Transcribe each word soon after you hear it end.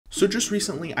So just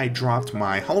recently I dropped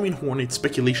my Halloween Horror Nights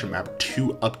Speculation Map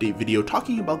 2 update video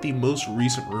talking about the most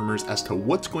recent rumors as to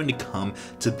what's going to come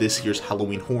to this year's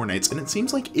Halloween Horror Nights, and it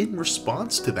seems like in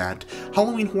response to that,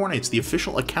 Halloween Horror Nights, the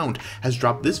official account, has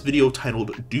dropped this video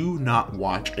titled Do Not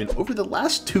Watch, and over the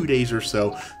last 2 days or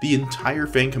so, the entire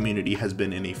fan community has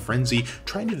been in a frenzy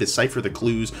trying to decipher the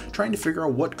clues, trying to figure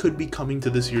out what could be coming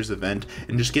to this year's event,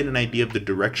 and just get an idea of the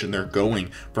direction they're going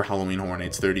for Halloween Horror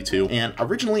Nights 32. And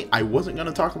originally, I wasn't going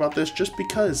to talk about this just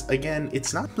because, again,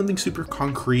 it's not something super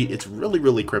concrete. It's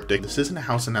really cryptic. This isn't a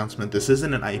house announcement. This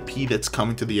isn't an IP that's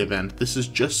coming to the event. This is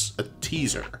just a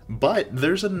teaser. But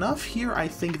there's enough here, I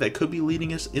think, that could be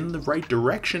leading us in the right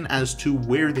direction as to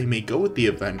where they may go with the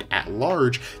event at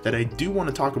large that I do want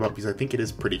to talk about because I think it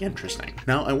is pretty interesting.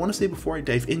 Now, I want to say before I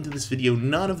dive into this video,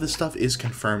 none of this stuff is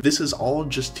confirmed. This is all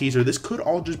just teaser. This could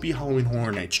all just be Halloween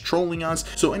Horror Nights trolling us.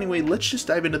 So anyway, let's just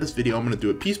dive into this video. I'm going to do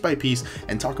it piece by piece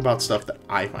and talk about stuff that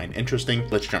I find interesting.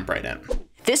 Let's jump right in.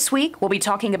 This week, we'll be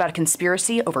talking about a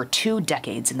conspiracy over 2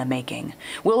 decades in the making.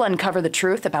 We'll uncover the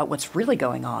truth about what's really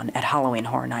going on at Halloween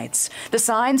Horror Nights. The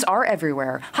signs are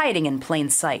everywhere, hiding in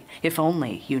plain sight, if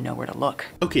only you know where to look.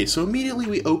 Okay, so immediately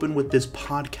we open with this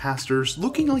podcaster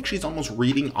looking like she's almost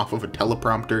reading off of a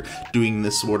teleprompter, doing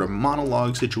this sort of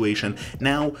monologue situation.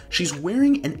 Now, she's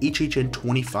wearing an HHN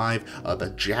 25, the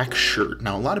Jack shirt.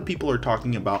 Now, a lot of people are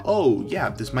talking about, oh yeah,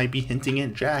 this might be hinting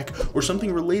at Jack or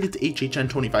something related to HHN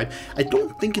 25. I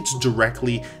don't think it's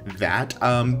directly that,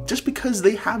 just because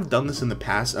they have done this in the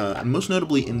past, most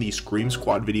notably in the Scream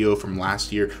Squad video from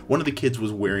last year. One of the kids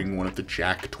was wearing one of the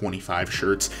Jack 25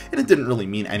 shirts, and it didn't really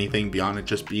mean anything beyond it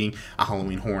just being a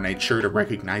Halloween Horror Nights shirt, a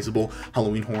recognizable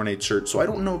Halloween Horror Nights shirt. So I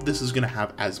don't know if this is going to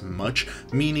have as much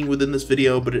meaning within this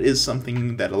video, but it is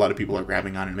something that a lot of people are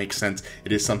grabbing on and makes sense.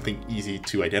 It is something easy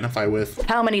to identify with.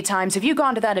 How many times have you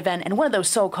gone to that event and one of those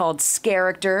so-called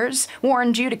characters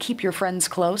warned you to keep your friends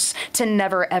close, to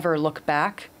never ever look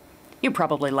back? You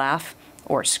probably laugh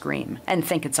or scream and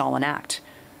think it's all an act.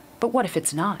 But what if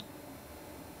it's not?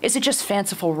 Is it just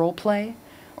fanciful roleplay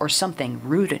or something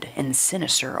rooted in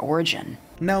sinister origin?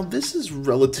 Now, this is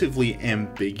relatively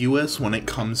ambiguous when it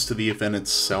comes to the event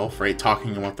itself, right?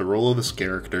 Talking about the role of the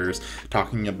characters,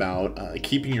 talking about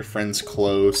keeping your friends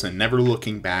close and never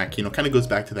looking back, you know, kind of goes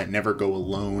back to that never go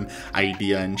alone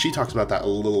idea. And she talks about that a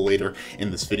little later in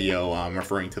this video,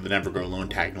 referring to the never go alone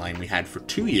tagline we had for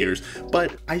 2 years.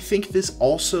 But I think this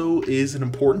also is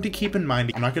important to keep in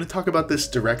mind. I'm not going to talk about this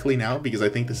directly now because I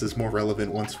think this is more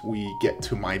relevant once we get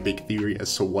to my big theory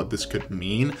as to what this could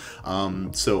mean.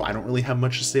 So I don't really have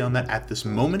much to say on that at this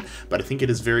moment, but I think it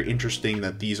is very interesting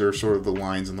that these are sort of the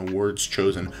lines and the words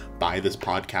chosen by this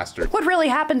podcaster. What really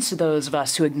happens to those of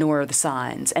us who ignore the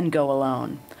signs and go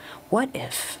alone? What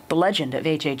if the legend of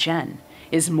HHN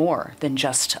is more than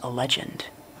just a legend?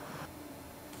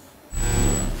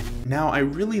 Now, I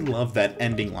really love that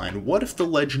ending line. What if the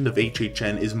legend of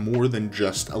HHN is more than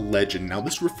just a legend? Now,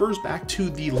 this refers back to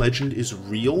the legend is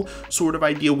real sort of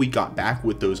idea we got back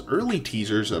with those early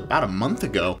teasers about a month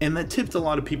ago, and that tipped a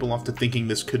lot of people off to thinking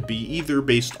this could be either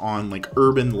based on like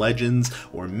urban legends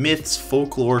or myths,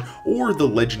 folklore, or the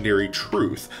legendary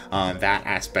truth, that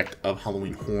aspect of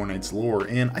Halloween Horror Nights lore.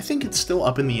 And I think it's still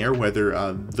up in the air whether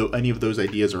any of those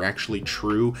ideas are actually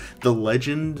true. The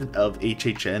legend of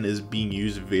HHN is being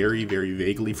used very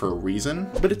vaguely for a reason,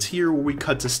 but it's here where we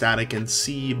cut to static and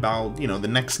see about, you know, the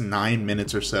next 9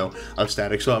 minutes or so of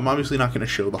static. So I'm obviously not going to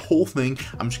show the whole thing.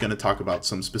 I'm just going to talk about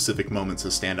some specific moments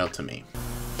that stand out to me.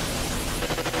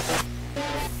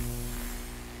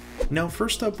 Now,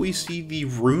 first up, we see the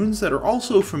runes that are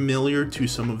also familiar to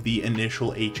some of the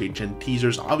initial HHN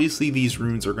teasers. Obviously, these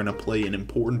runes are going to play an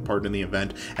important part in the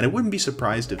event, and I wouldn't be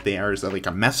surprised if they are like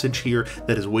a message here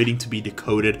that is waiting to be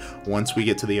decoded once we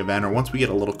get to the event or once we get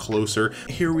a little closer.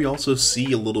 Here we also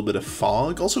see a little bit of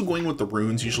fog, also going with the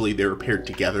runes. Usually they're paired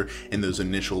together in those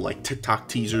initial like TikTok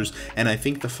teasers, and I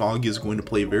think the fog is going to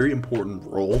play a very important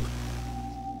role.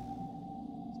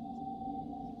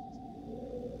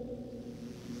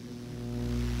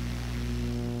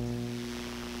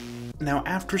 Now,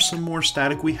 after some more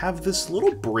static, we have this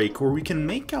little break where we can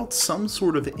make out some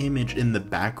sort of image in the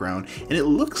background, and it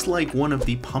looks like one of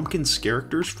the Pumpkins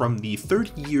characters from the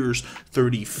 30 Years,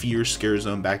 30 Fears scare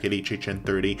zone back at HHN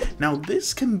 30. Now,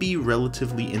 this can be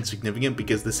relatively insignificant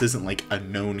because this isn't like a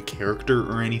known character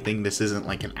or anything. This isn't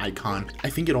like an icon. I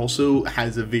think it also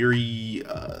has a very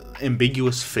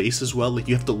ambiguous face as well. Like,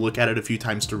 you have to look at it a few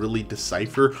times to really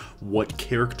decipher what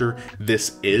character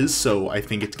this is. So I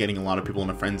think it's getting a lot of people in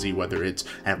a frenzy, whether whether it's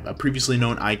a previously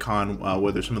known icon,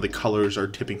 whether some of the colors are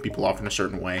tipping people off in a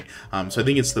certain way. So I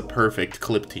think it's the perfect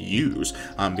clip to use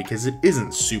because it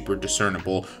isn't super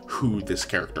discernible who this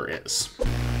character is.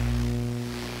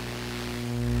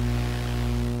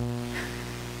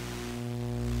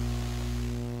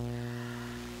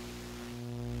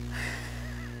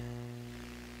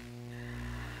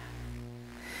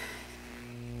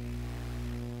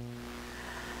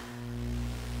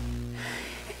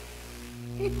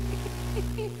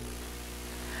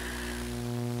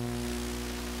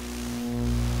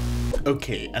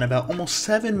 Okay, and about almost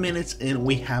 7 minutes in,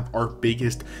 we have our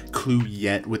biggest clue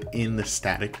yet within the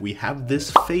static. We have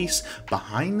this face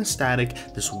behind the static,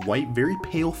 this white, very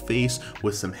pale face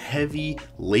with some heavy,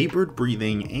 labored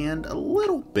breathing and a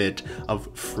little bit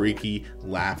of freaky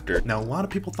laughter. Now, a lot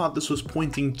of people thought this was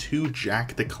pointing to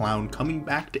Jack the Clown coming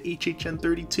back to HHN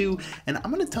 32, and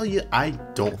I'm gonna tell you, I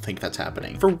don't think that's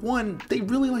happening. For one, they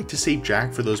really like to save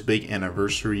Jack for those big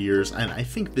anniversary years, and I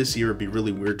think this year it'd be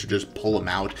really weird to just pull him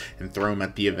out and throw him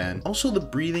at the event. Also, the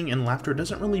breathing and laughter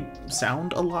doesn't really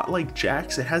sound a lot like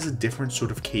Jack's. It has a different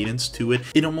sort of cadence to it.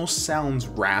 It almost sounds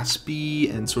raspy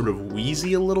and sort of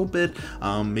wheezy a little bit,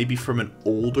 maybe from an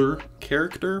older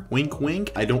character. Wink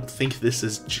wink. I don't think this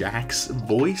is Jack's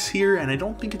voice here, and I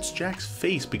don't think it's Jack's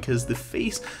face, because the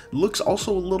face looks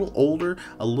also a little older,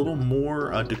 a little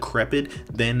more decrepit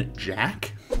than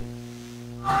Jack.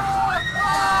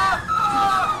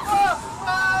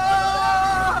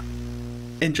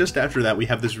 And just after that, we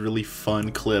have this really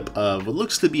fun clip of what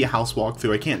looks to be a house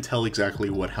walkthrough. I can't tell exactly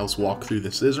what house walkthrough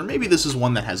this is, or maybe this is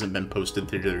one that hasn't been posted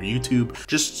to their YouTube.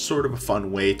 Just sort of a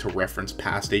fun way to reference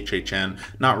past HHN,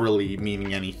 not really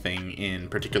meaning anything in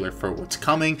particular for what's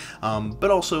coming,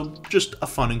 but also just a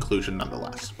fun inclusion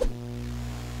nonetheless.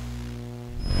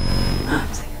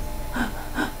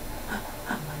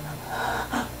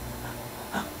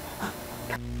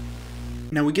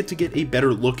 Now we get to get a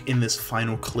better look in this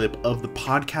final clip of the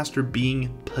podcaster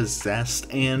being possessed,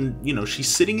 and you know, she's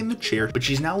sitting in the chair, but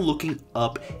she's now looking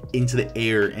up into the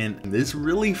air, and this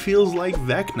really feels like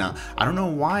Vecna. I don't know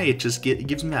why, it just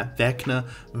gives me that Vecna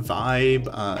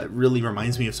vibe. It really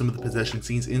reminds me of some of the possession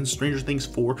scenes in Stranger Things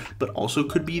 4, but also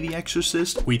could be The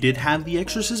Exorcist. We did have The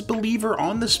Exorcist Believer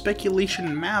on the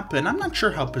speculation map, and I'm not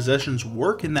sure how possessions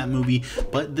work in that movie,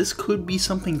 but this could be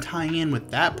something tying in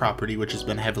with that property, which has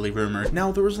been heavily rumored.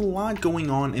 Now, there was a lot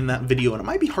going on in that video, and it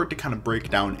might be hard to kind of break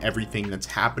down everything that's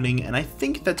happening, and I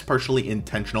think that's partially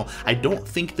intentional. I don't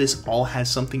think this all has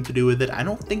something to do with it. I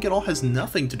don't think it all has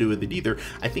nothing to do with it either.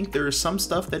 I think there is some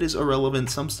stuff that is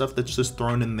irrelevant, some stuff that's just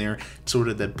thrown in there sort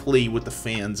of that play with the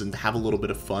fans and have a little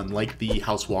bit of fun, like the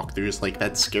house walkthroughs, like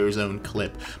that scare zone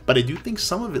clip. But I do think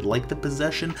some of it, like the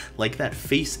possession, like that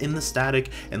face in the static,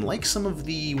 and like some of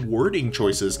the wording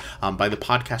choices by the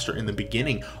podcaster in the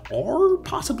beginning, are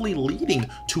possibly leading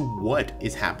to what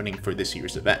is happening for this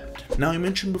year's event. Now, I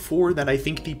mentioned before that I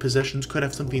think the possessions could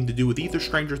have something to do with either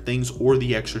Stranger Things or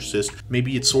The Exorcist.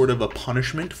 Maybe it's sort of a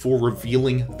punishment for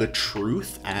revealing the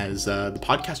truth, as the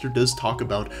podcaster does talk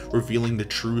about revealing the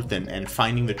truth and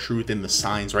finding the truth in the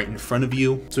signs right in front of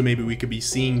you. So maybe we could be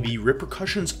seeing the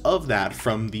repercussions of that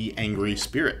from the angry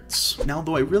spirits. Now,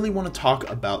 though, I really want to talk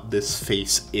about this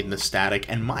face in the static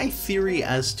and my theory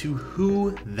as to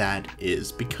who that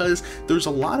is, because there's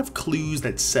a lot of clues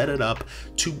that set it up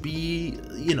to be,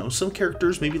 you know, some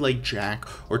characters maybe like Jack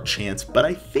or Chance, but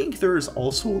I think there is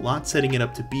also a lot setting it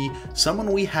up to be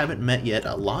someone we haven't met yet.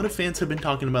 A lot of fans have been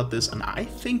talking about this, and I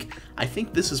think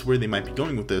this is where they might be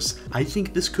going with this. I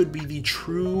think this could be the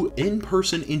true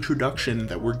in-person introduction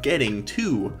that we're getting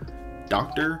to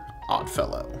Dr.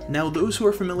 Oddfellow. Now, those who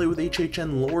are familiar with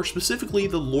HHN lore, specifically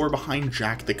the lore behind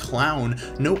Jack the Clown,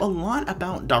 know a lot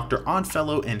about Dr.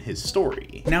 Oddfellow and his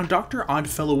story. Now, Dr.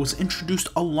 Oddfellow was introduced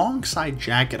alongside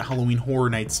Jack at Halloween Horror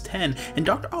Nights 10, and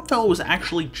Dr. Oddfellow was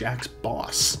actually Jack's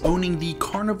boss, owning the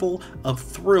Carnival of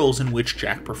Thrills in which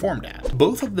Jack performed at.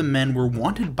 Both of the men were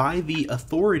wanted by the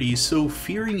authorities, so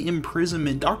fearing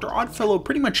imprisonment, Dr. Oddfellow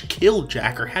pretty much killed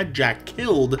Jack, or had Jack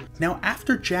killed. Now,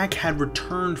 after Jack had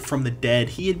returned from the dead,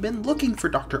 he had been looking for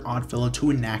Dr. Oddfellow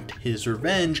to enact his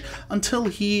revenge until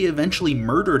he eventually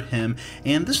murdered him,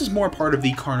 and this is more part of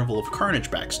the Carnival of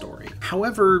Carnage backstory.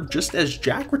 However, just as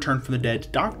Jack returned from the dead,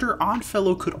 Dr.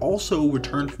 Oddfellow could also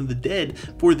return from the dead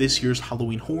for this year's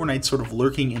Halloween Horror Nights, sort of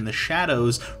lurking in the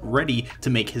shadows, ready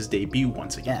to make his debut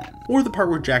once again. Or the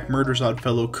part where Jack murders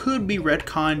Oddfellow could be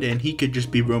retconned and he could just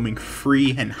be roaming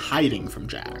free and hiding from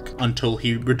Jack until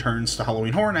he returns to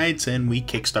Halloween Horror Nights and we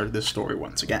kickstart this story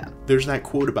once again. There's that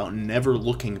quote about about never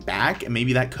looking back, and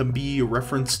maybe that could be a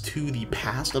reference to the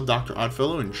past of Dr.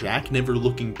 Oddfellow and Jack never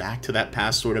looking back to that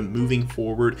past, sort of moving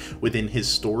forward within his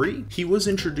story. He was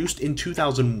introduced in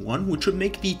 2001, which would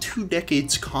make the 2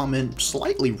 decades comment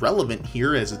slightly relevant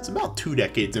here, as it's about 2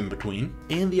 decades in between.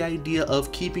 And the idea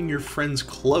of keeping your friends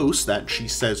close that she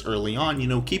says early on, you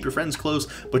know, keep your friends close,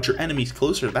 but your enemies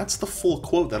closer. That's the full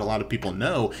quote that a lot of people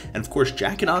know. And of course,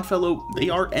 Jack and Oddfellow, they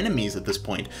are enemies at this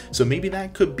point. So maybe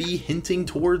that could be hinting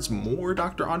towards more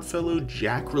Dr.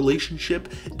 Oddfellow-Jack relationship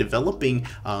developing,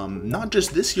 not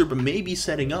just this year, but maybe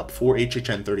setting up for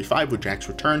HHN 35 with Jack's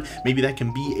return. Maybe that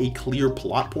can be a clear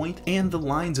plot point. And the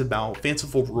lines about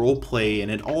fanciful roleplay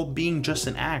and it all being just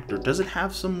an act, or does it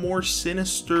have some more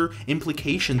sinister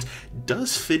implications,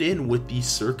 does fit in with the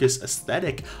circus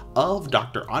aesthetic of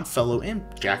Dr. Oddfellow and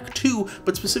Jack too,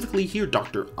 but specifically here,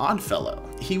 Dr. Oddfellow.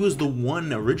 He was the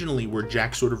one originally where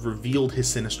Jack sort of revealed his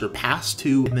sinister past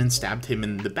to and then stabbed him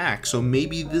in the back. So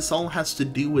maybe this all has to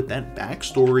do with that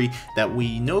backstory that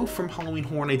we know from Halloween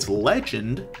Horror Nights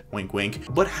legend, wink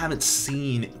wink, but haven't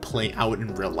seen play out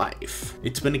in real life.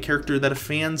 It's been a character that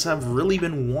fans have really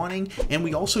been wanting, and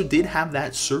we also did have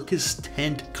that circus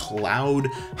tent cloud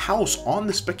house on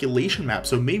the speculation map,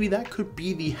 so maybe that could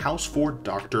be the house for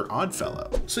Dr. Oddfellow.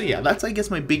 So yeah, that's I guess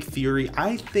my big theory.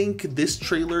 I think this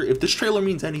trailer, if this trailer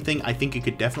means anything, I think it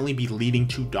could definitely be leading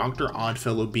to Dr.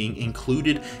 Oddfellow being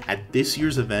included at this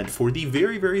year's event for the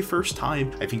very, very first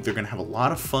time. I think they're going to have a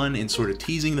lot of fun in sort of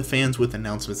teasing the fans with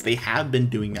announcements. They have been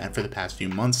doing that for the past few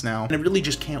months now, and I really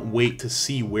just can't wait to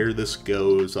see where this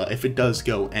goes, if it does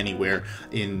go anywhere,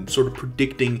 in sort of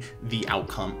predicting the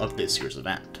outcome of this year's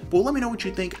event. Well, let me know what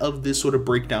you think of this sort of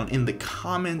breakdown in the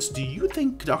comments. Do you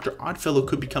think Dr. Oddfellow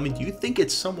could be coming? Do you think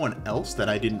it's someone else that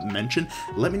I didn't mention?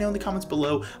 Let me know in the comments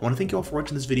below. I want to thank you all for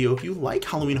watching this video. If you like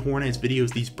Halloween Horror Nights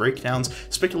videos, these breakdowns,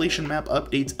 speculation map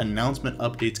updates, announcement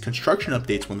updates, construction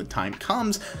updates when the time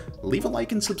comes, leave a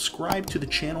like and subscribe to the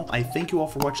channel. I thank you all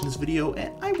for watching this video,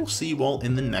 and I will see you all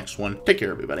in the next one. Take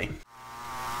care, everybody.